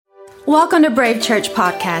Welcome to Brave Church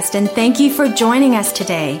Podcast, and thank you for joining us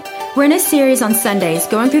today. We're in a series on Sundays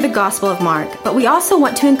going through the Gospel of Mark, but we also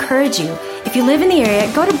want to encourage you. If you live in the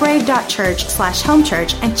area, go to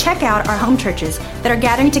brave.church/homechurch and check out our home churches that are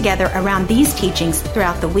gathering together around these teachings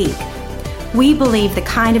throughout the week. We believe the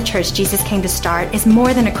kind of church Jesus came to start is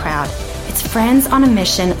more than a crowd. It's friends on a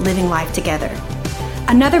mission living life together.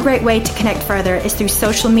 Another great way to connect further is through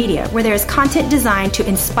social media, where there is content designed to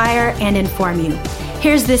inspire and inform you.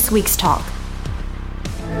 Here's this week's talk.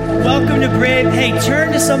 Welcome to Brave. Hey,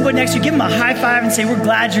 turn to somebody next to you, give them a high five and say, we're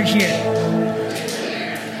glad you're here.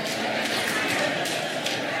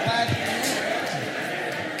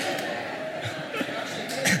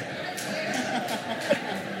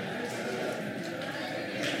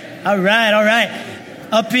 All right.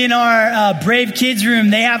 Up in our Brave Kids room,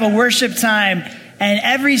 they have a worship time. And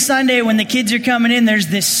every Sunday when the kids are coming in, there's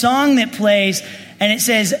this song that plays, and it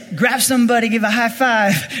says, grab somebody, give a high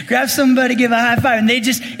five. Grab somebody, give a high five. And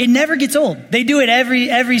it never gets old. They do it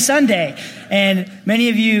every Sunday. And many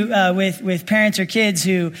of you with parents or kids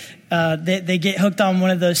who they get hooked on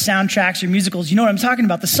one of those soundtracks or musicals, you know what I'm talking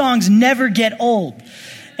about. The songs never get old.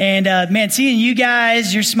 And man, seeing you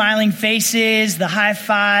guys, your smiling faces, the high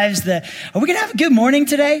fives, are we going to have a good morning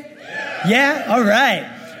today? Yeah? All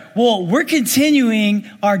right. Well, we're continuing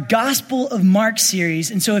our Gospel of Mark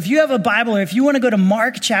series. And so if you have a Bible or if you want to go to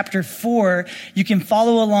Mark chapter 4, you can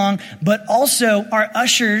follow along. But also our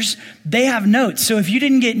ushers, they have notes. So if you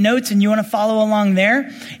didn't get notes and you want to follow along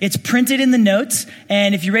there, it's printed in the notes.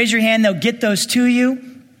 And if you raise your hand, they'll get those to you.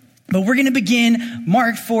 But we're going to begin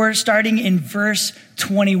Mark 4, starting in verse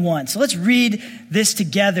 21. So let's read this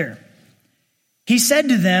together. He said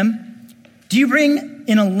to them, "Do you bring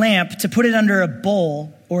in a lamp to put it under a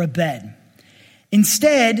bowl or a bed?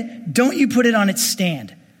 Instead, don't you put it on its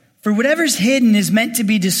stand? For whatever's hidden is meant to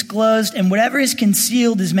be disclosed, and whatever is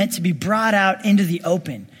concealed is meant to be brought out into the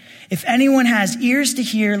open. If anyone has ears to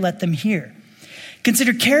hear, let them hear.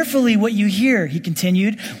 Consider carefully what you hear," he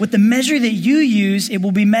continued. "With the measure that you use, it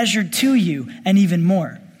will be measured to you, and even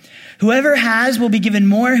more. Whoever has will be given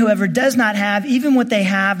more. Whoever does not have, even what they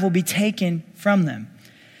have will be taken from them."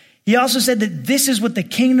 He also said that this is what the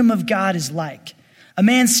kingdom of God is like. A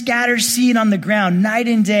man scatters seed on the ground night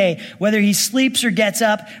and day. Whether he sleeps or gets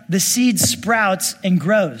up, the seed sprouts and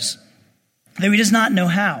grows, though he does not know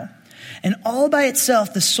how. And all by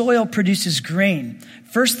itself, the soil produces grain.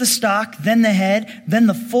 First the stalk, then the head, then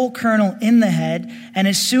the full kernel in the head. And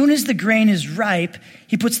as soon as the grain is ripe,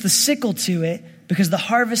 he puts the sickle to it because the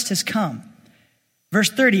harvest has come. Verse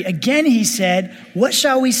 30, again he said, "What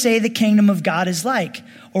shall we say the kingdom of God is like?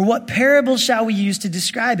 Or what parable shall we use to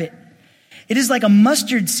describe it? It is like a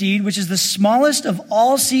mustard seed, which is the smallest of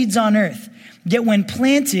all seeds on earth. Yet when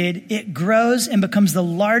planted, it grows and becomes the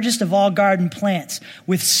largest of all garden plants,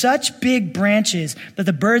 with such big branches that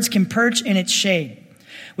the birds can perch in its shade."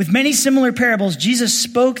 With many similar parables, Jesus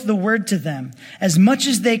spoke the word to them as much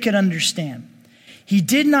as they could understand. He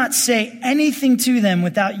did not say anything to them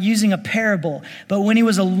without using a parable, but when he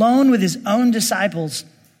was alone with his own disciples,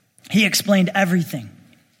 he explained everything.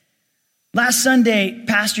 Last Sunday,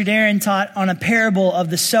 Pastor Darren taught on a parable of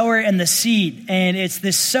the sower and the seed. And it's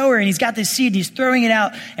this sower, and he's got this seed, and he's throwing it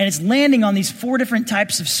out, and it's landing on these 4 different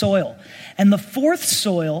types of soil. And the 4th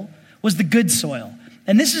soil was the good soil.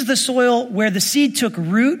 And this is the soil where the seed took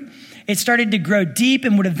root. It started to grow deep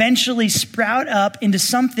and would eventually sprout up into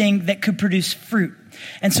something that could produce fruit.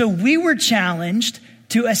 And so we were challenged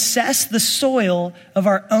to assess the soil of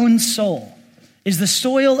our own soul. Is the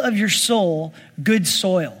soil of your soul good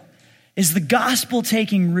soil? Is the gospel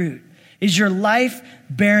taking root? Is your life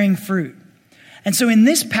bearing fruit? And so in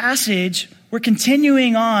this passage, we're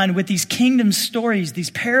continuing on with these kingdom stories, these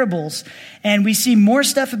parables, and we see more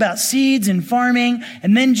stuff about seeds and farming,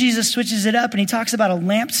 and then Jesus switches it up and he talks about a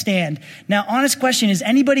lampstand. Now, honest question, is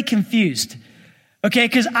anybody confused? Okay,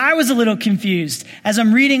 because I was a little confused as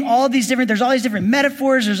I'm reading there's all these different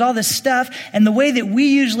metaphors, there's all this stuff, and the way that we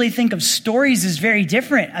usually think of stories is very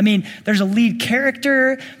different. I mean, there's a lead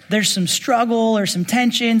character, there's some struggle or some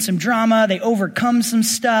tension, some drama, they overcome some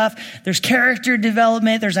stuff, there's character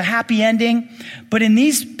development, there's a happy ending. But in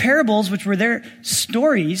these parables, which were their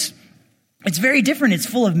stories, it's very different. It's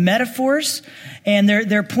full of metaphors, and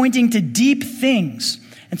they're pointing to deep things.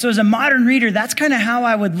 And so as a modern reader, that's kind of how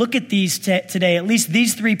I would look at these today, at least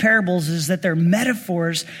these 3 parables, is that they're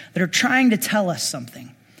metaphors that are trying to tell us something.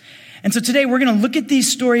 And so today we're going to look at these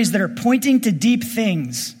stories that are pointing to deep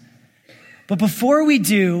things. But before we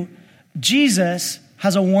do, Jesus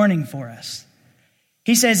has a warning for us.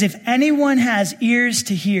 He says, if anyone has ears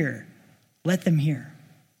to hear, let them hear.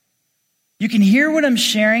 You can hear what I'm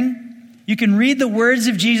sharing. You can read the words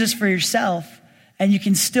of Jesus for yourself, and you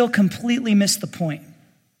can still completely miss the point.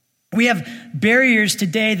 We have barriers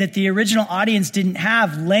today that the original audience didn't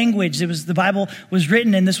have. Language. The Bible was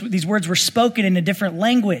written and these words were spoken in a different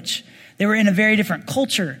language. They were in a very different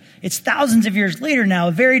culture. It's thousands of years later now,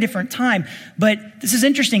 a very different time. But this is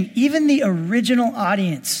interesting. Even the original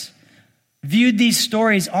audience viewed these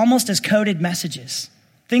stories almost as coded messages,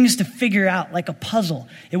 things to figure out like a puzzle.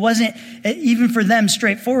 It wasn't even for them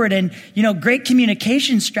straightforward. And, great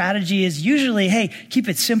communication strategy is usually, hey, keep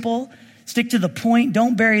it simple. Stick to the point.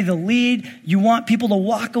 Don't bury the lead. You want people to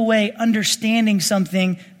walk away understanding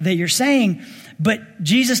something that you're saying. But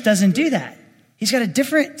Jesus doesn't do that. He's got a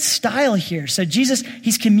different style here. So Jesus,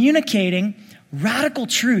 he's communicating radical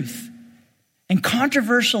truth and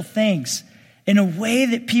controversial things in a way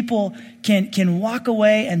that people can walk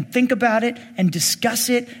away and think about it and discuss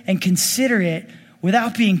it and consider it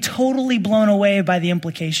without being totally blown away by the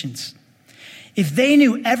implications. If they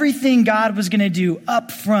knew everything God was going to do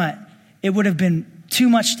up front, it would have been too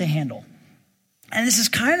much to handle. And this is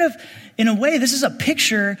kind of, in a way, this is a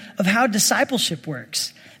picture of how discipleship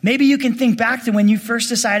works. Maybe you can think back to when you first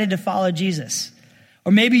decided to follow Jesus.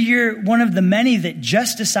 Or maybe you're one of the many that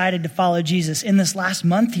just decided to follow Jesus in this last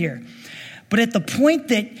month here. But at the point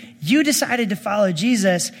that you decided to follow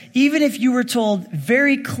Jesus, even if you were told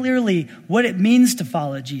very clearly what it means to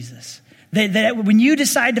follow Jesus, that when you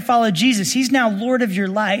decide to follow Jesus, he's now Lord of your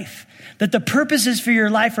life, that the purposes for your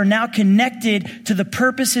life are now connected to the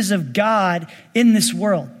purposes of God in this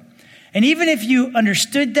world. And even if you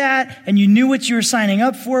understood that and you knew what you were signing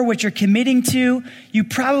up for, what you're committing to, you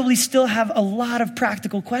probably still have a lot of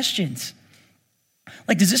practical questions.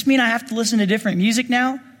 Like, does this mean I have to listen to different music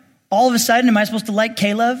now? All of a sudden, am I supposed to like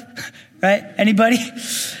K-Love? Right? Anybody?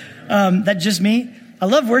 That's just me. I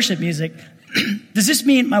love worship music. Does this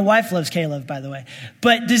mean, my wife loves K-Love, by the way,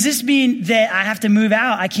 but does this mean that I have to move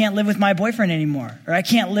out? I can't live with my boyfriend anymore, or I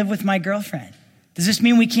can't live with my girlfriend? Does this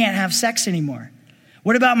mean we can't have sex anymore?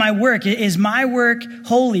 What about my work? Is my work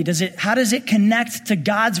holy? How does it connect to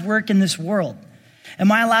God's work in this world?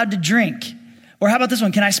 Am I allowed to drink? Or how about this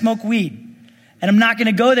one? Can I smoke weed? And I'm not going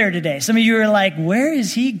to go there today. Some of you are like, where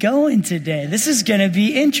is he going today? This is going to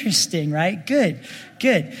be interesting, right? Good.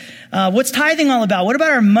 What's tithing all about? What about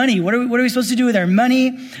our money? What are we supposed to do with our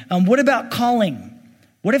money? What about calling?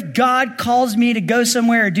 What if God calls me to go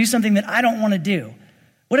somewhere or do something that I don't want to do?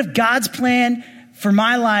 What if God's plan for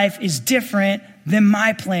my life is different than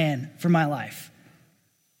my plan for my life?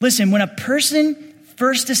 Listen, when a person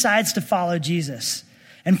first decides to follow Jesus,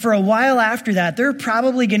 and for a while after that, there are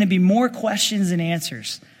probably going to be more questions than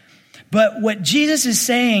answers. But what Jesus is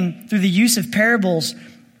saying through the use of parables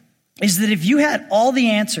is that if you had all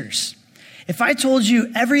the answers, if I told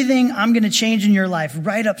you everything I'm going to change in your life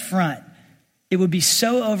right up front, it would be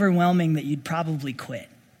so overwhelming that you'd probably quit.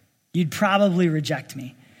 You'd probably reject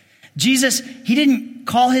me. Jesus, he didn't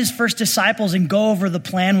call his first disciples and go over the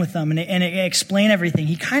plan with them and explain everything.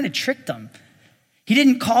 He kind of tricked them. He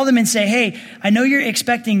didn't call them and say, hey, I know you're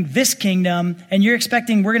expecting this kingdom and you're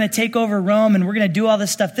expecting we're going to take over Rome and we're going to do all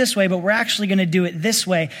this stuff this way, but we're actually going to do it this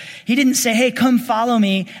way. He didn't say, hey, come follow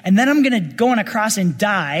me, and then I'm going to go on a cross and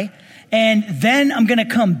die, and then I'm going to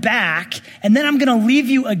come back, and then I'm going to leave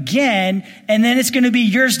you again, and then it's going to be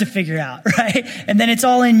yours to figure out, right? And then it's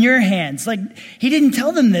all in your hands. Like, he didn't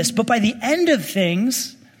tell them this, but by the end of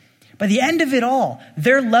things, by the end of it all,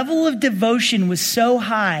 their level of devotion was so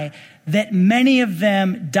high that many of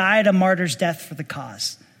them died a martyr's death for the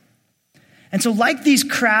cause. And so like these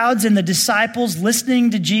crowds and the disciples listening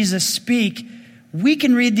to Jesus speak, we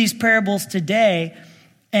can read these parables today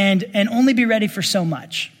and only be ready for so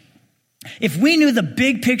much. If we knew the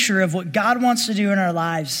big picture of what God wants to do in our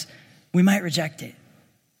lives, we might reject it.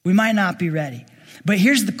 We might not be ready. But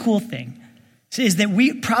here's the cool thing, is that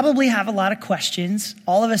we probably have a lot of questions.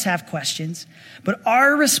 All of us have questions. But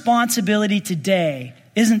our responsibility today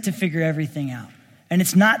isn't to figure everything out. And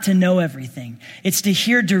it's not to know everything. It's to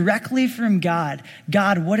hear directly from God.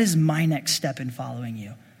 God, what is my next step in following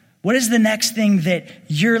you? What is the next thing that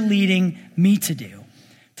you're leading me to do?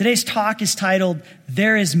 Today's talk is titled,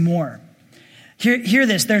 There is More. Hear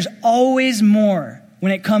this, there's always more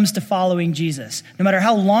when it comes to following Jesus. No matter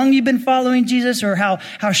how long you've been following Jesus or how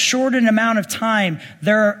short an amount of time,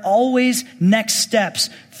 there are always next steps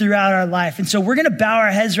throughout our life. And so we're going to bow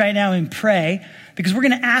our heads right now and pray, because we're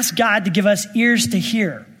going to ask God to give us ears to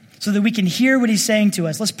hear so that we can hear what he's saying to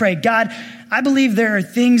us. Let's pray. God, I believe there are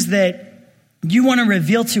things that you want to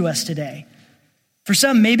reveal to us today. For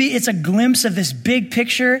some, maybe it's a glimpse of this big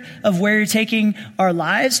picture of where you're taking our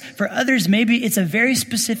lives. For others, maybe it's a very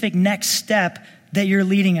specific next step that you're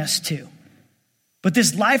leading us to. But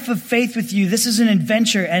this life of faith with you, this is an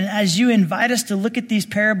adventure. And as you invite us to look at these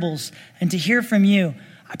parables and to hear from you,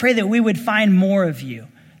 I pray that we would find more of you,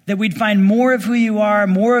 that we'd find more of who you are,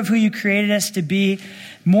 more of who you created us to be,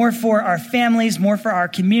 more for our families, more for our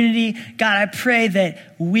community. God, I pray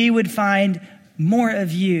that we would find more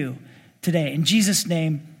of you today. In Jesus'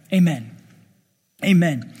 name, amen.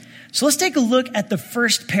 Amen. So let's take a look at the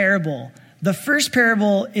first parable. The first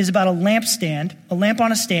parable is about a lampstand, a lamp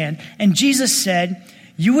on a stand. And Jesus said,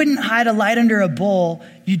 you wouldn't hide a light under a bowl,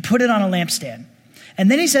 you'd put it on a lampstand. And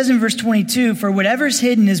then he says in verse 22, for whatever's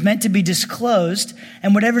hidden is meant to be disclosed,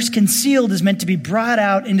 and whatever's concealed is meant to be brought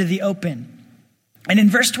out into the open. And in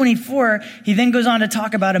verse 24, he then goes on to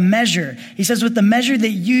talk about a measure. He says, with the measure that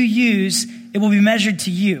you use, it will be measured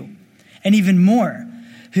to you. And even more.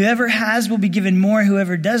 Whoever has will be given more.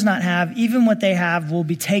 Whoever does not have, even what they have will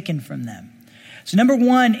be taken from them. So number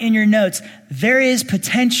one in your notes, there is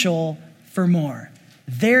potential for more.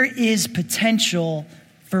 There is potential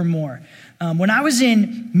for more. When I was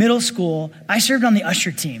in middle school, I served on the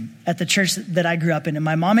usher team at the church that I grew up in. And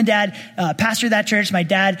my mom and dad pastored that church. My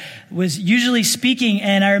dad was usually speaking.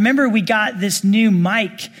 And I remember we got this new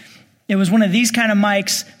mic. It was one of these kind of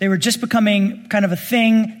mics. They were just becoming kind of a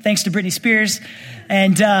thing, thanks to Britney Spears.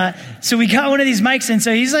 And so we got one of these mics. And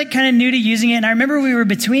so he's like kind of new to using it. And I remember we were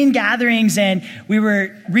between gatherings and we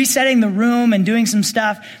were resetting the room and doing some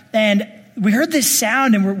stuff. And we heard this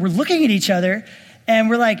sound and we're looking at each other. And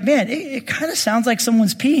we're like, man, it kind of sounds like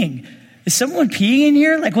someone's peeing. Is someone peeing in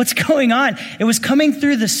here? Like, what's going on? It was coming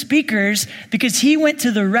through the speakers because he went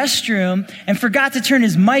to the restroom and forgot to turn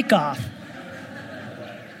his mic off.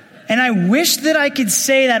 And I wish that I could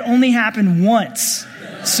say that only happened once.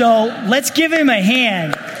 So let's give him a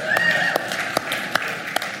hand.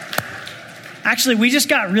 Actually, we just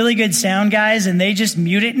got really good sound guys and they just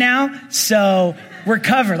mute it now. So we're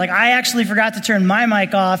covered. Like, I actually forgot to turn my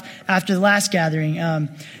mic off after the last gathering.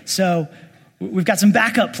 So we've got some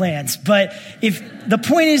backup plans. But if the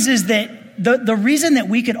point is that the reason that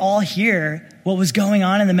we could all hear what was going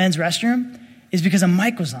on in the men's restroom is because a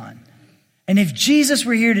mic was on. And if Jesus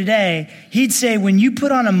were here today, he'd say, when you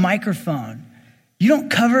put on a microphone, you don't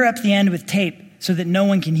cover up the end with tape so that no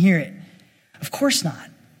one can hear it. Of course not.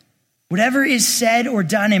 Whatever is said or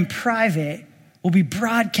done in private will be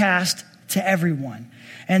broadcast to everyone.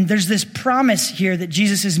 And there's this promise here that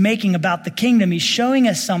Jesus is making about the kingdom. He's showing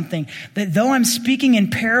us something that though I'm speaking in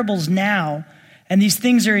parables now, and these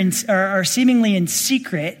things are seemingly in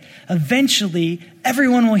secret, eventually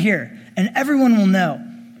everyone will hear and everyone will know.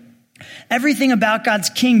 Everything about God's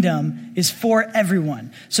kingdom is for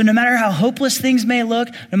everyone. So no matter how hopeless things may look,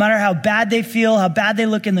 no matter how bad they feel, how bad they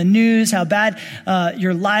look in the news, how bad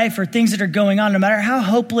your life or things that are going on, no matter how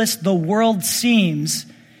hopeless the world seems,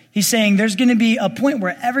 he's saying there's going to be a point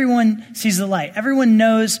where everyone sees the light. Everyone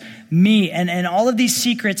knows me, and all of these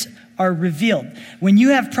secrets are revealed. When you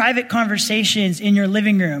have private conversations in your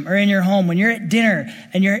living room or in your home, when you're at dinner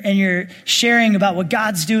and you're sharing about what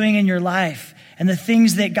God's doing in your life and the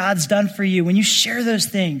things that God's done for you, when you share those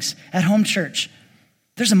things at home church,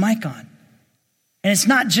 there's a mic on. And it's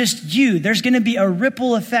not just you. There's going to be a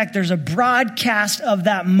ripple effect. There's a broadcast of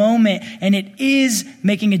that moment, and it is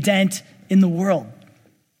making a dent in the world.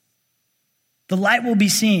 The light will be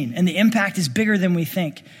seen, and the impact is bigger than we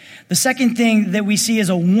think. The second thing that we see is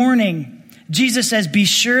a warning. Jesus says, be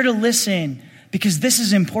sure to listen because this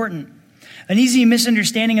is important. An easy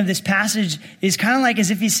misunderstanding of this passage is kind of like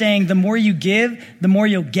as if he's saying, the more you give, the more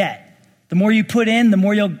you'll get. The more you put in, the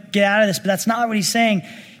more you'll get out of this. But that's not what he's saying.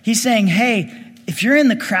 He's saying, hey, if you're in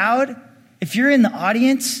the crowd, if you're in the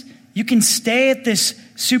audience, you can stay at this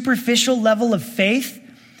superficial level of faith,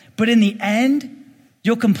 but in the end,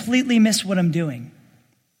 you'll completely miss what I'm doing.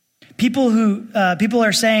 People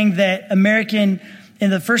are saying that in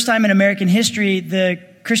the first time in American history, the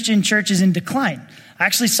Christian church is in decline. I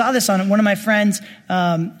actually saw this on one of my friend's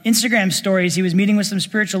Instagram stories. He was meeting with some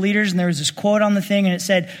spiritual leaders, and there was this quote on the thing, and it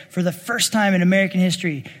said, for the first time in American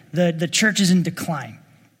history, the church is in decline.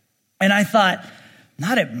 And I thought,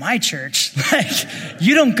 not at my church. Like,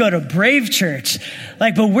 you don't go to Brave Church.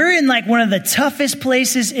 Like, but we're in like one of the toughest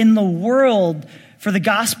places in the world for the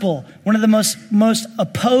gospel, one of the most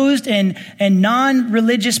opposed and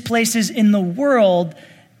non-religious places in the world,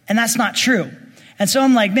 and that's not true. And so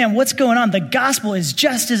I'm like, man, what's going on? The gospel is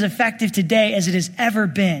just as effective today as it has ever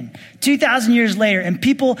been. 2,000 years later, and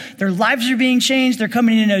people, their lives are being changed. They're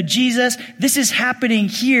coming to know Jesus. This is happening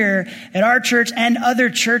here at our church and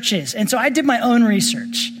other churches. And so I did my own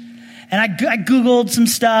research. And I Googled some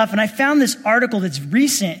stuff, and I found this article that's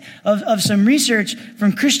recent of some research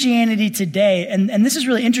from Christianity Today. And this is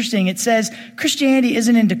really interesting. It says Christianity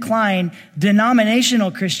isn't in decline.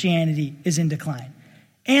 Denominational Christianity is in decline.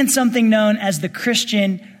 And something known as the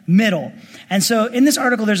Christian middle. And so in this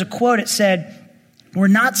article, there's a quote. It said, "We're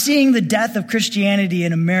not seeing the death of Christianity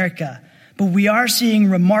in America, but we are seeing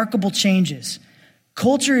remarkable changes.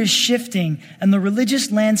 Culture is shifting and the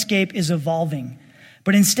religious landscape is evolving.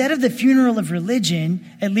 But instead of the funeral of religion,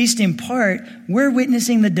 at least in part, we're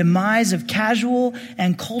witnessing the demise of casual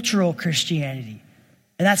and cultural Christianity."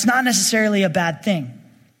 And that's not necessarily a bad thing.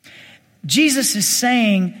 Jesus is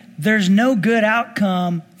saying there's no good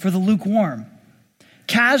outcome for the lukewarm.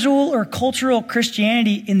 Casual or cultural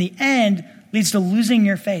Christianity in the end leads to losing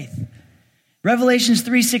your faith. Revelations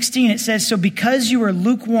 3:16, it says, "So because you are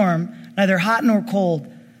lukewarm, neither hot nor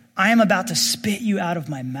cold, I am about to spit you out of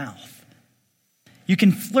my mouth." You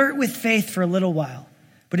can flirt with faith for a little while,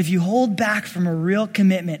 but if you hold back from a real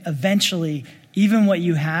commitment, eventually, even what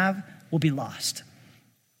you have will be lost.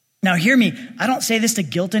 Now, hear me. I don't say this to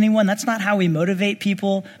guilt anyone. That's not how we motivate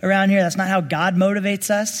people around here. That's not how God motivates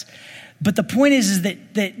us. But the point is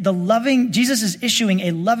that Jesus is issuing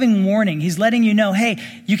a loving warning. He's letting you know, hey,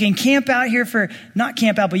 you can camp out here not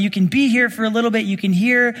camp out, but you can be here for a little bit. You can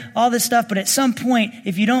hear all this stuff. But at some point,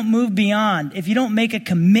 if you don't move beyond, if you don't make a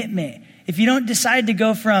commitment, if you don't decide to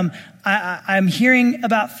go from, I'm hearing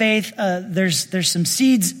about faith, there's some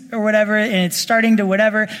seeds or whatever, and it's starting to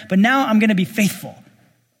whatever, but now I'm going to be faithful.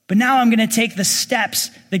 But now I'm going to take the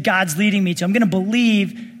steps that God's leading me to. I'm going to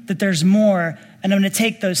believe that there's more, and I'm going to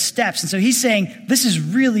take those steps. And so he's saying, this is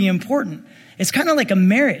really important. It's kind of like a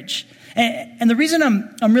marriage. And the reason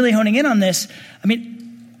I'm really honing in on this,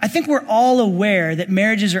 I think we're all aware that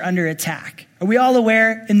marriages are under attack. Are we all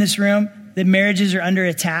aware in this room that marriages are under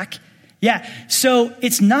attack? Yeah. So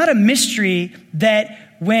it's not a mystery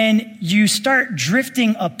that when you start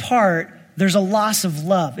drifting apart, there's a loss of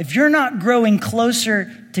love. If you're not growing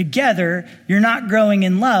closer together, you're not growing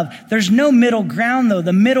in love. There's no middle ground, though.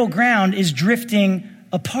 The middle ground is drifting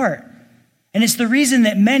apart. And it's the reason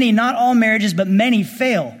that many, not all marriages, but many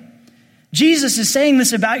fail. Jesus is saying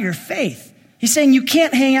this about your faith. He's saying you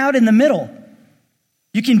can't hang out in the middle.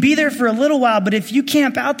 You can be there for a little while, but if you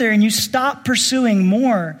camp out there and you stop pursuing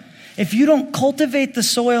more, if you don't cultivate the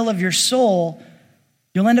soil of your soul,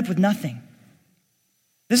 you'll end up with nothing.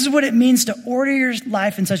 This is what it means to order your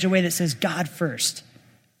life in such a way that says God first,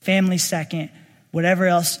 family second, whatever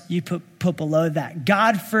else you put below that.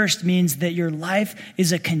 God first means that your life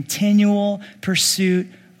is a continual pursuit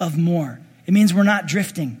of more. It means we're not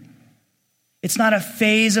drifting. It's not a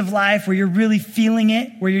phase of life where you're really feeling it,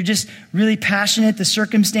 where you're just really passionate, the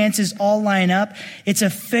circumstances all line up. It's a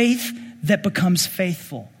faith that becomes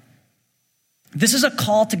faithful. This is a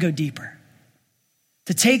call to go deeper.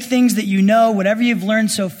 To take things that you know, whatever you've learned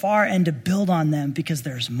so far, and to build on them because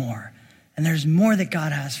there's more. And there's more that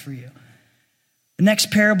God has for you. The next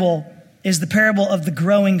parable is the parable of the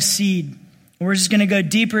growing seed. We're just going to go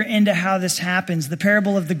deeper into how this happens. The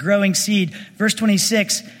parable of the growing seed. Verse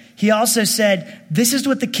 26, he also said, "This is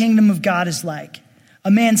what the kingdom of God is like.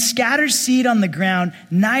 A man scatters seed on the ground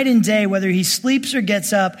night and day, whether he sleeps or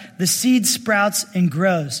gets up, the seed sprouts and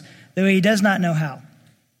grows, though he does not know how.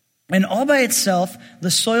 And all by itself, the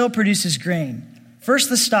soil produces grain. First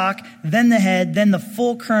the stalk, then the head, then the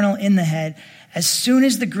full kernel in the head. As soon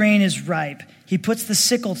as the grain is ripe, he puts the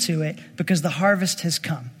sickle to it because the harvest has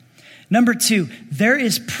come." Number 2, there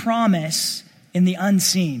is promise in the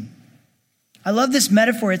unseen. I love this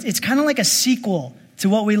metaphor. It's kind of like a sequel to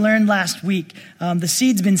what we learned last week. The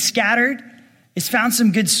seed's been scattered. It's found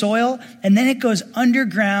some good soil, and then it goes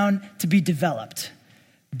underground to be developed.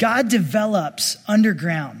 God develops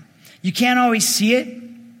underground. You can't always see it.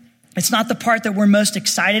 It's not the part that we're most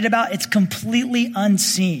excited about. It's completely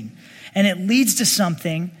unseen. And it leads to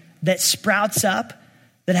something that sprouts up,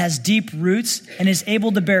 that has deep roots, and is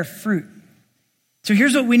able to bear fruit. So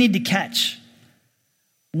here's what we need to catch.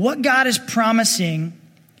 What God is promising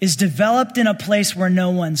is developed in a place where no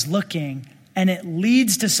one's looking, and it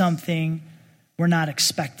leads to something we're not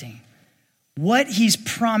expecting. What he's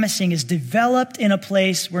promising is developed in a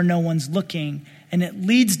place where no one's looking, and it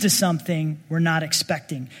leads to something we're not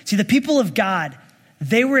expecting. See, the people of God,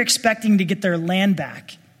 they were expecting to get their land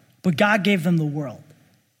back, but God gave them the world.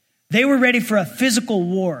 They were ready for a physical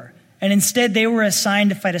war, and instead they were assigned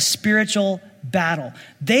to fight a spiritual battle.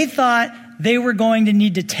 They thought they were going to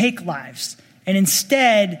need to take lives, and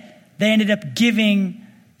instead they ended up giving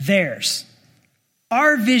theirs.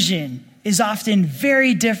 Our vision is often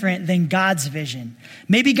very different than God's vision.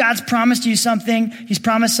 Maybe God's promised you something, he's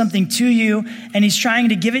promised something to you, and he's trying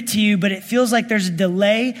to give it to you, but it feels like there's a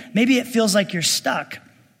delay. Maybe it feels like you're stuck.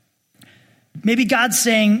 Maybe God's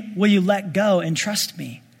saying, will you let go and trust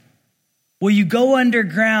me? Will you go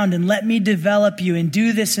underground and let me develop you and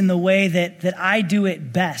do this in the way that I do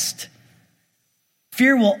it best?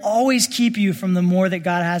 Fear will always keep you from the more that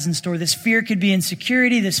God has in store. This fear could be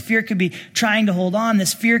insecurity. This fear could be trying to hold on.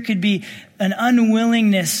 This fear could be an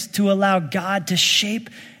unwillingness to allow God to shape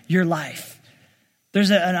your life. There's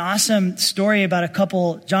an awesome story about a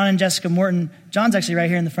couple, John and Jessica Morton. John's actually right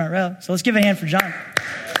here in the front row. So let's give a hand for John.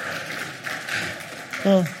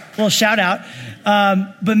 Little shout out.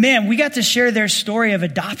 But man, we got to share their story of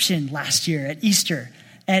adoption last year at Easter.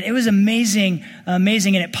 And it was amazing. And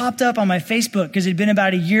it popped up on my Facebook because it had been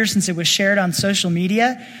about a year since it was shared on social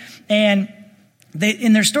media. And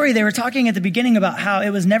in their story, they were talking at the beginning about how it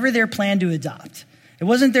was never their plan to adopt. It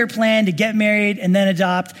wasn't their plan to get married and then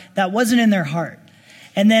adopt. That wasn't in their heart.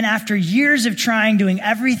 And then after years of trying, doing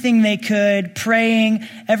everything they could, praying,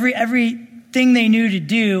 everything they knew to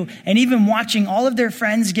do, and even watching all of their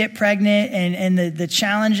friends get pregnant and the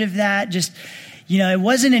challenge of that, just, it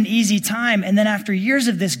wasn't an easy time. And then after years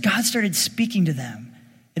of this, God started speaking to them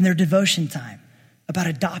in their devotion time about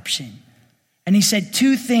adoption. And he said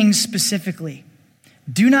two things specifically: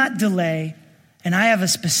 do not delay, and I have a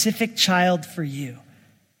specific child for you.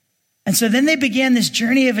 And so then they began this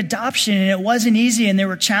journey of adoption, and it wasn't easy, and there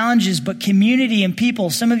were challenges, but community and people,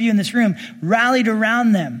 some of you in this room, rallied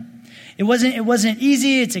around them. It wasn't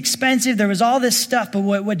easy, it's expensive, there was all this stuff, but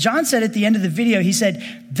what John said at the end of the video, he said,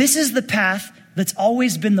 this is the path that's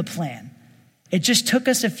always been the plan. It just took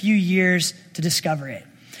us a few years to discover it.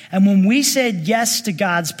 And when we said yes to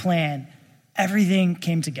God's plan, everything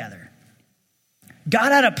came together.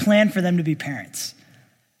 God had a plan for them to be parents,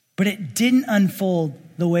 but it didn't unfold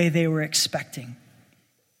the way they were expecting.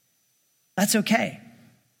 That's okay.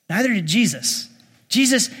 Neither did Jesus.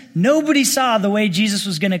 Nobody saw the way Jesus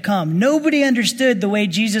was going to come. Nobody understood the way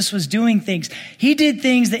Jesus was doing things. He did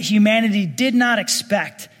things that humanity did not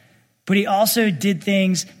expect, but he also did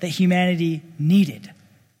things that humanity needed.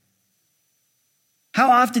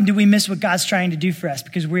 How often do we miss what God's trying to do for us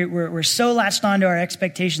because we're so latched onto our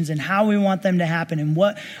expectations and how we want them to happen and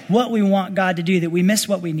what we want God to do that we miss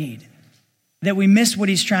what we need, that we miss what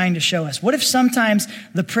he's trying to show us? What if sometimes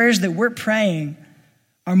the prayers that we're praying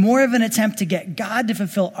are more of an attempt to get God to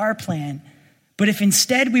fulfill our plan, but if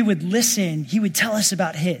instead we would listen, he would tell us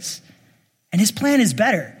about his, and his plan is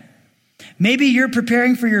better. Maybe you're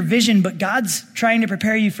preparing for your vision, but God's trying to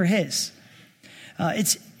prepare you for his.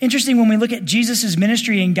 It's interesting when we look at Jesus'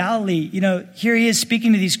 ministry in Galilee. Here he is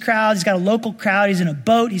speaking to these crowds. He's got a local crowd. He's in a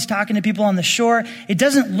boat. He's talking to people on the shore. It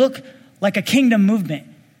doesn't look like a kingdom movement.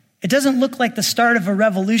 It doesn't look like the start of a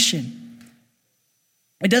revolution.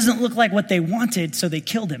 It doesn't look like what they wanted, so they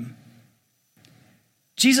killed him.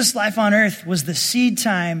 Jesus' life on earth was the seed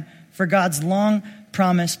time for God's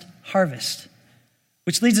long-promised harvest,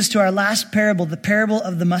 which leads us to our last parable, the parable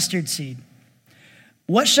of the mustard seed.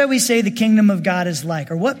 What shall we say the kingdom of God is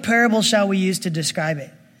like? Or what parable shall we use to describe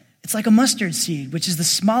it? It's like a mustard seed, which is the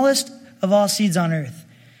smallest of all seeds on earth.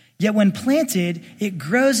 Yet when planted, it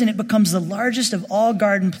grows and it becomes the largest of all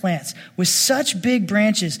garden plants with such big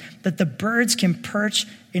branches that the birds can perch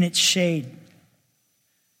in its shade.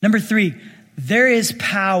 Number 3, there is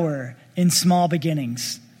power in small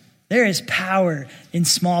beginnings. There is power in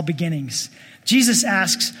small beginnings. Jesus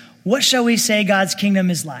asks, what shall we say God's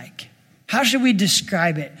kingdom is like? How should we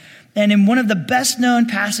describe it? And in one of the best known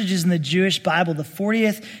passages in the Jewish Bible, the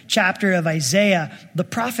 40th chapter of Isaiah, the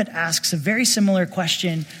prophet asks a very similar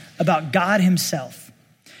question about God himself.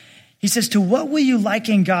 He says, to what will you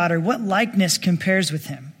liken God, or what likeness compares with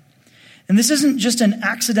him? And this isn't just an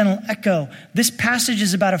accidental echo. This passage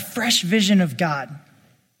is about a fresh vision of God.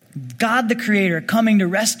 God the creator coming to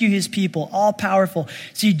rescue his people, all powerful.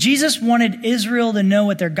 See, Jesus wanted Israel to know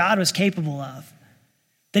what their God was capable of.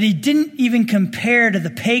 That he didn't even compare to the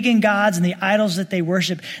pagan gods and the idols that they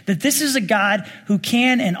worship. That this is a God who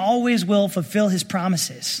can and always will fulfill his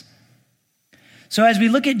promises. So as we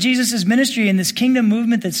look at Jesus' ministry and this kingdom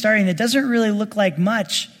movement that's starting that doesn't really look like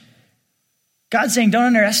much, God's saying, don't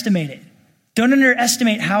underestimate it. Don't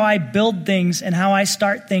underestimate how I build things and how I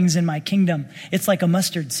start things in my kingdom. It's like a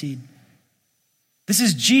mustard seed. This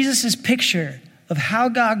is Jesus' picture of how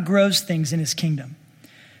God grows things in his kingdom.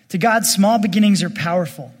 To God, small beginnings are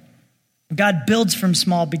powerful. God builds from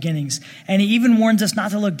small beginnings. And he even warns us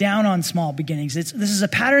not to look down on small beginnings. This is a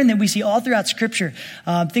pattern that we see all throughout Scripture.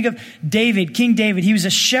 Think of David, King David. He was a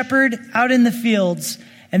shepherd out in the fields,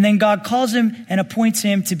 And then God calls him and appoints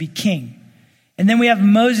him to be king. And then we have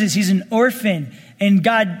Moses. He's an orphan, and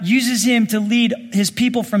God uses him to lead his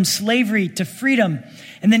people from slavery to freedom.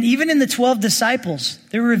 And then even in the 12 disciples,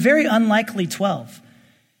 there were a very unlikely 12.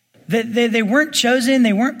 They weren't chosen.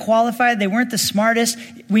 They weren't qualified. They weren't the smartest.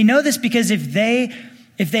 We know this because if they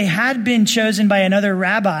had been chosen by another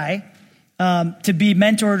rabbi to be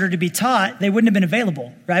mentored or to be taught, they wouldn't have been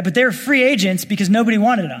available, right? But they were free agents because nobody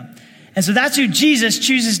wanted them. And so that's who Jesus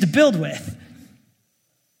chooses to build with.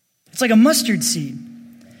 It's like a mustard seed.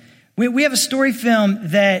 We have a story film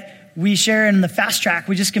that we share in the Fast Track.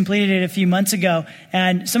 We just completed it a few months ago.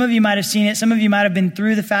 And some of you might have seen it. Some of you might have been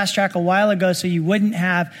through the Fast Track a while ago, so you wouldn't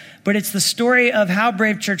have. But it's the story of how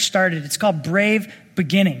Brave Church started. It's called Brave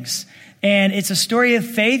Beginnings. And it's a story of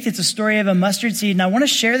faith. It's a story of a mustard seed. And I want to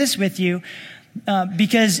share this with you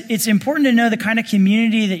because it's important to know the kind of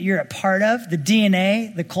community that you're a part of, the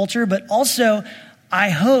DNA, the culture, but also I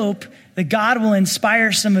hope that God will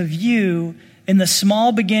inspire some of you in the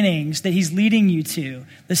small beginnings that he's leading you to,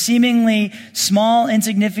 the seemingly small,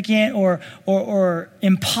 insignificant, or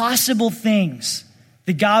impossible things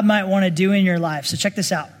that God might want to do in your life. So check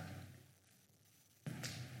this out.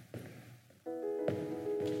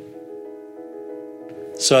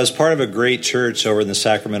 So as part of a great church over in the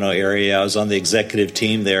Sacramento area, I was on the executive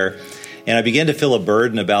team there, and I began to feel a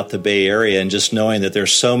burden about the Bay Area and just knowing that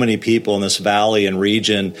there's so many people in this valley and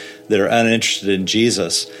region that are uninterested in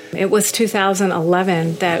Jesus. It was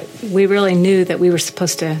 2011 that we really knew that we were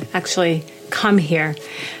supposed to actually come here.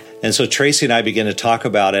 And so Tracy and I began to talk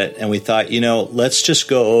about it, and we thought, let's just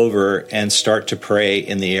go over and start to pray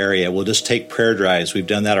in the area. We'll just take prayer drives. We've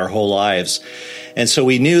done that our whole lives. And so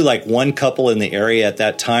we knew like one couple in the area at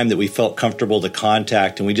that time that we felt comfortable to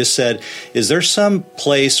contact. And we just said, is there some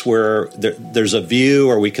place where there's a view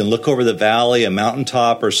or we can look over the valley, a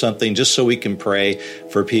mountaintop or something, just so we can pray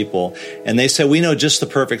for people? And they said, we know just the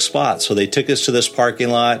perfect spot. So they took us to this parking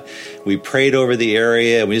lot. We prayed over the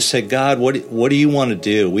area and we just said, God, what do you want to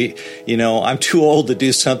do? I'm too old to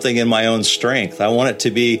do something in my own strength. I want it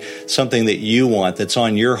to be something that you want, that's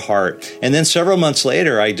on your heart. And then several months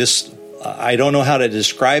later, I don't know how to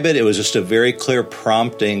describe it. It was just a very clear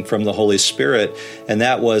prompting from the Holy Spirit. And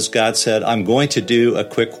that was, God said, I'm going to do a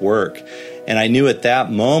quick work. And I knew at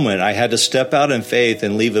that moment I had to step out in faith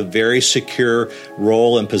and leave a very secure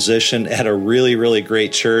role and position at a really, really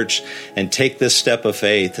great church and take this step of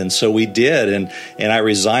faith. And so we did. And I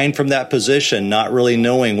resigned from that position, not really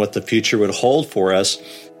knowing what the future would hold for us.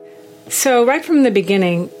 So right from the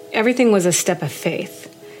beginning, everything was a step of faith.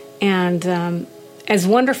 And as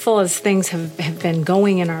wonderful as things have been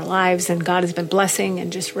going in our lives and God has been blessing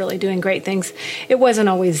and just really doing great things, it wasn't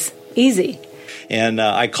always easy. And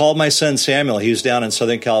I called my son Samuel. He was down in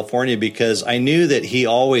Southern California because I knew that he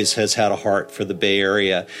always has had a heart for the Bay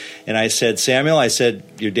Area. And I said, Samuel,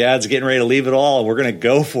 your dad's getting ready to leave it all. We're going to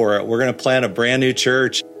go for it. We're going to plant a brand new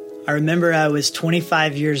church. I remember I was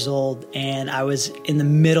 25 years old and I was in the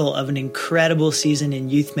middle of an incredible season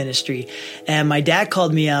in youth ministry. And my dad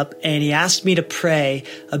called me up and he asked me to pray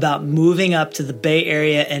about moving up to the Bay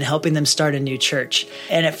Area and helping them start a new church.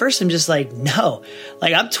 And at first I'm just like, no,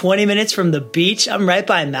 I'm 20 minutes from the beach. I'm right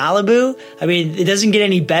by Malibu. I mean, it doesn't get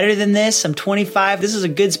any better than this. I'm 25. This is a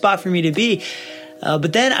good spot for me to be.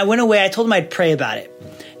 But then I went away. I told him I'd pray about it.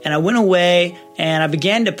 And I went away and I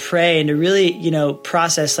began to pray and to really,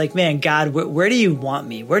 process man, God, where do you want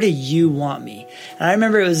me? Where do you want me? And I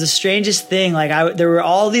remember it was the strangest thing. There were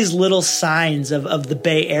all these little signs of the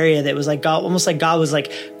Bay Area that was God, almost like God was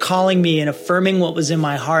calling me and affirming what was in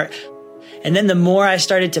my heart. And then the more I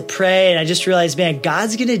started to pray and I just realized, man,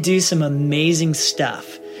 God's going to do some amazing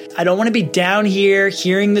stuff. I don't want to be down here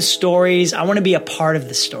hearing the stories. I want to be a part of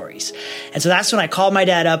the stories. And so that's when I called my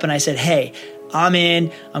dad up and I said, hey, I'm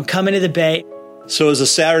in. I'm coming to the Bay. So it was a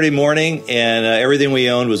Saturday morning, and everything we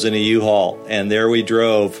owned was in a U-Haul. And there we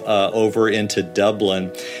drove over into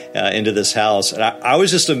Dublin, into this house. And I was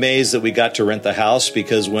just amazed that we got to rent the house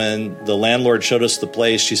because when the landlord showed us the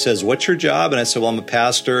place, she says, what's your job? And I said, well, I'm a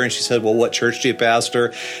pastor. And she said, well, what church do you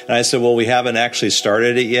pastor? And I said, well, we haven't actually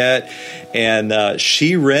started it yet. And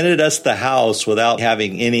she rented us the house without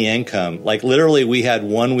having any income. Literally, we had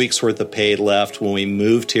 1 week's worth of pay left when we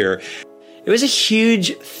moved here. It was a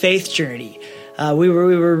huge faith journey. We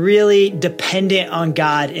were really dependent on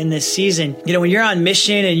God in this season. When you're on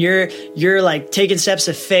mission and you're taking steps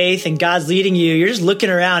of faith and God's leading you, you're just looking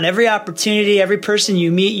around. Every opportunity, every person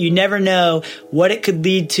you meet, you never know what it could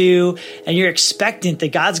lead to. And you're expectant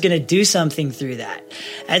that God's going to do something through that.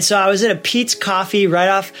 And so I was at a Pete's Coffee right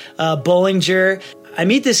off Bollinger. I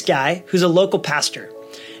meet this guy who's a local pastor.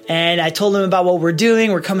 And I told him about what we're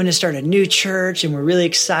doing. We're coming to start a new church and we're really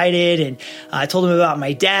excited. And I told him about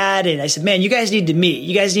my dad. And I said, man, you guys need to meet.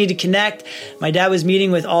 You guys need to connect. My dad was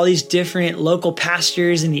meeting with all these different local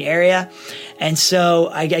pastors in the area. And so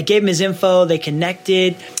I gave him his info. They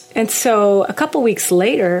connected. And so a couple weeks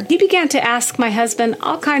later, he began to ask my husband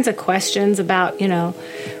all kinds of questions about,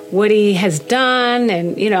 what he has done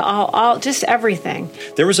and, all just everything.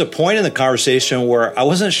 There was a point in the conversation where I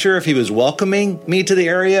wasn't sure if he was welcoming me to the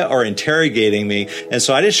area or interrogating me. And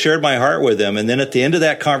so I just shared my heart with him. And then at the end of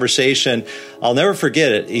that conversation, I'll never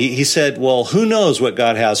forget it. He said, well, who knows what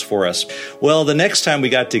God has for us? Well, the next time we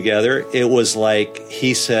got together, it was like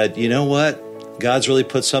he said, you know what? God's really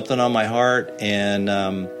put something on my heart. And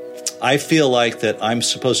I feel like that I'm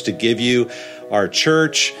supposed to give you our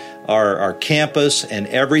church, our campus and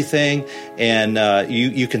everything, and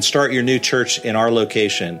you can start your new church in our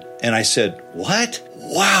location. And I said, what?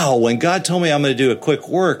 Wow, when God told me I'm going to do a quick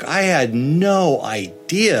work, I had no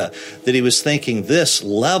idea that he was thinking this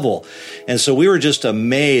level. And so we were just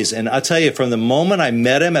amazed. And I'll tell you, from the moment I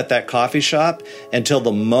met him at that coffee shop until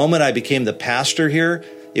the moment I became the pastor here,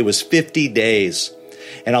 it was 50 days.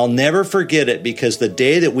 And I'll never forget it, because the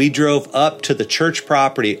day that we drove up to the church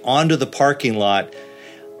property onto the parking lot,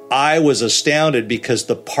 I was astounded, because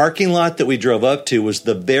the parking lot that we drove up to was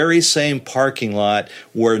the very same parking lot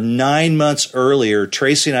where 9 months earlier,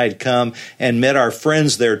 Tracy and I had come and met our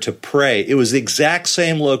friends there to pray. It was the exact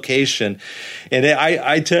same location. And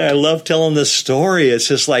I tell you, I love telling this story. It's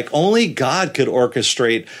just like only God could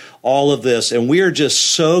orchestrate all of this. And we are just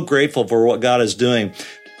so grateful for what God is doing.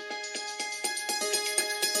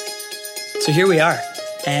 So here we are,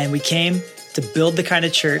 and we came to build the kind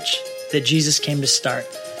of church that Jesus came to start.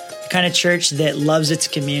 The kind of church that loves its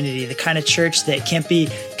community, the kind of church that can't be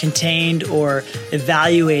contained or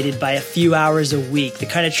evaluated by a few hours a week, the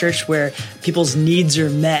kind of church where people's needs are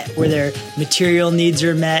met, where their material needs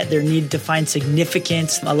are met, their need to find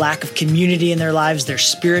significance, a lack of community in their lives, their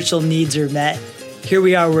spiritual needs are met. Here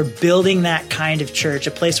we are, we're building that kind of church,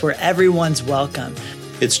 a place where everyone's welcome.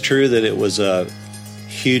 It's true that it was a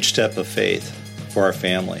huge step of faith for our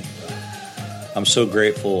family. I'm so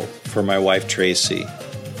grateful for my wife, Tracy,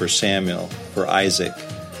 for Samuel, for Isaac,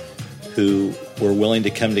 who were willing to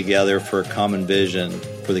come together for a common vision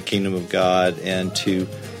for the kingdom of God and to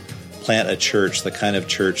plant a church, the kind of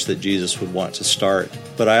church that Jesus would want to start.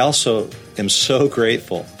 But I also am so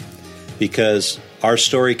grateful because our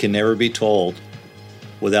story can never be told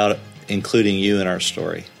without including you in our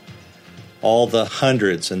story. All the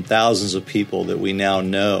hundreds and thousands of people that we now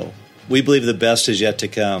know. We believe the best is yet to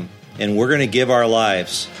come, and we're going to give our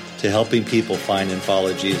lives to helping people find and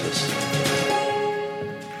follow Jesus.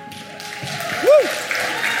 Woo!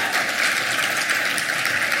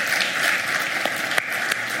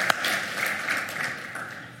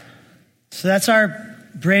 So that's our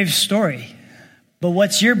brave story. But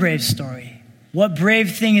what's your brave story? What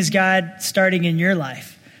brave thing is God starting in your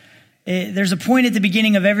life? There's a point at the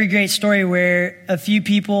beginning of every great story where a few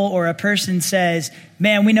people or a person says,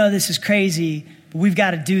 man, we know this is crazy, but we've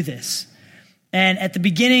got to do this. And at the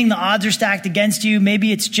beginning, the odds are stacked against you.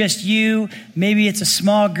 Maybe it's just you. Maybe it's a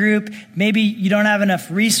small group. Maybe you don't have enough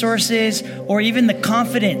resources or even the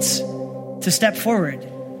confidence to step forward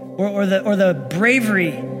or the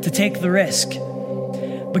bravery to take the risk.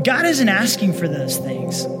 But God isn't asking for those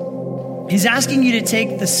things. He's asking you to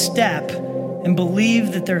take the step and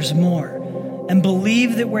believe that there's more, and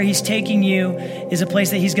believe that where he's taking you is a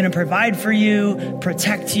place that he's going to provide for you,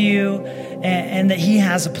 protect you, and that he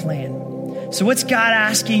has a plan. So what's God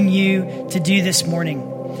asking you to do this morning?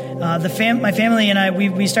 My family and I,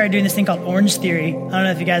 we started doing this thing called Orange Theory. I don't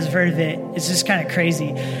know if you guys have heard of it. It's just kind of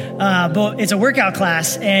crazy. But it's a workout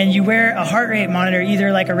class, and you wear a heart rate monitor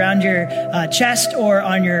either like around your chest or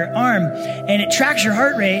on your arm, and it tracks your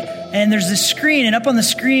heart rate. And there's this screen, and up on the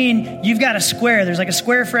screen, you've got a square. There's like a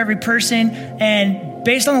square for every person, and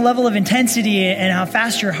based on the level of intensity and how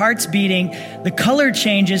fast your heart's beating, the color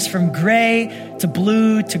changes from gray to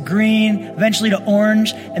blue to green, eventually to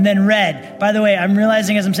orange, and then red. By the way, I'm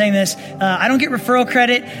realizing as I'm saying this, I don't get referral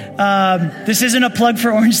credit. This isn't a plug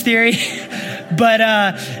for Orange Theory, but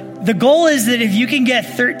the goal is that if you can get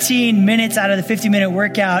 13 minutes out of the 50-minute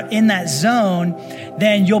workout in that zone,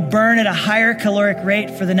 then you'll burn at a higher caloric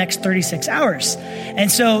rate for the next 36 hours.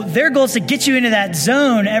 And so their goal is to get you into that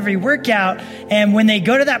zone every workout. And when they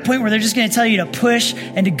go to that point where they're just going to tell you to push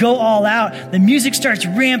and to go all out, the music starts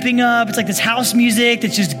ramping up. It's like this house music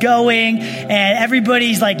that's just going, and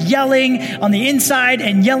everybody's like yelling on the inside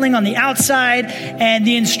and yelling on the outside. And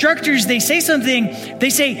the instructors, they say something.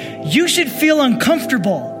 They say, you should feel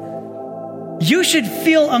uncomfortable. You should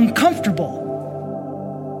feel uncomfortable.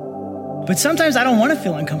 But sometimes I don't want to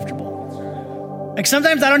feel uncomfortable. Like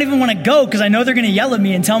sometimes I don't even want to go because I know they're going to yell at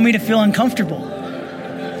me and tell me to feel uncomfortable.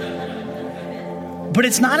 But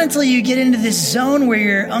it's not until you get into this zone where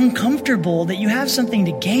you're uncomfortable that you have something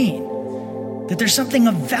to gain, that there's something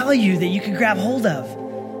of value that you can grab hold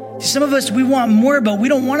of. Some of us, we want more, but we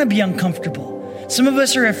don't want to be uncomfortable. Some of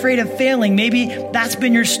us are afraid of failing. Maybe that's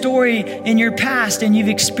been your story in your past and you've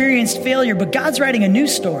experienced failure, but God's writing a new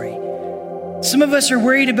story. Some of us are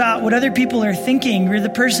worried about what other people are thinking. You're the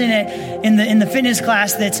person in the fitness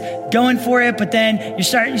class that's going for it, but then you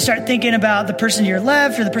start thinking about the person to your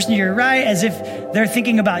left or the person to your right as if they're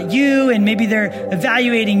thinking about you, and maybe they're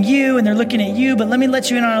evaluating you and they're looking at you. But let me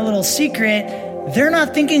let you in on a little secret. They're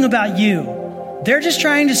not thinking about you. They're just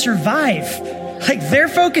trying to survive. Like they're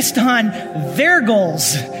focused on their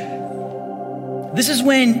goals. This is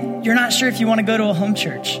when you're not sure if you want to go to a home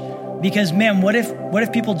church. Because man, what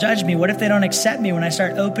if people judge me? What if they don't accept me when I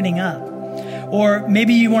start opening up? Or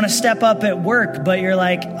maybe you want to step up at work, but you're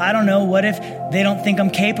like, I don't know, what if they don't think I'm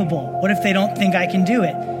capable? What if they don't think I can do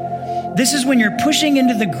it? This is when you're pushing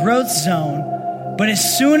into the growth zone, but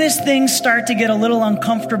as soon as things start to get a little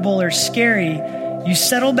uncomfortable or scary, you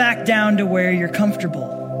settle back down to where you're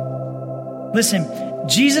comfortable. Listen,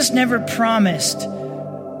 Jesus never promised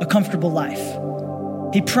a comfortable life.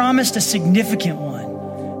 He promised a significant one.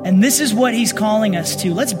 And this is what he's calling us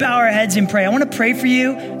to. Let's bow our heads and pray. I want to pray for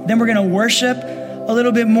you. Then we're going to worship a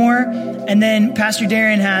little bit more. And then Pastor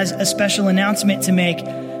Darren has a special announcement to make.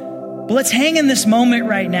 But let's hang in this moment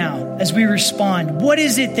right now as we respond. What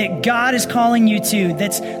is it that God is calling you to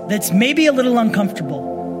that's maybe a little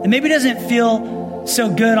uncomfortable and maybe doesn't feel so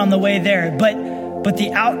good on the way there, but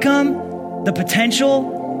the outcome, the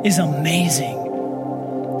potential is amazing.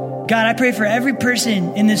 God, I pray for every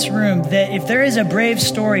person in this room that if there is a brave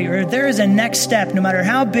story or if there is a next step, no matter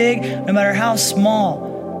how big, no matter how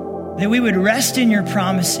small, that we would rest in your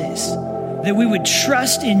promises, that we would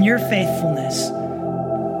trust in your faithfulness,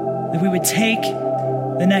 that we would take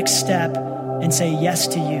the next step and say yes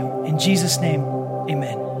to you. In Jesus' name,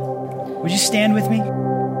 amen. Would you stand with me?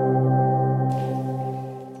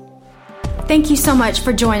 Thank you so much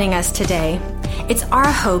for joining us today. It's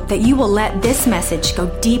our hope that you will let this message go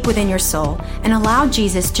deep within your soul and allow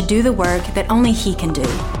Jesus to do the work that only he can do.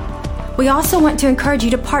 We also want to encourage you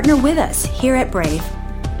to partner with us here at Brave.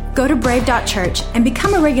 Go to brave.church and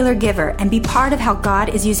become a regular giver and be part of how God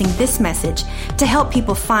is using this message to help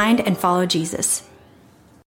people find and follow Jesus.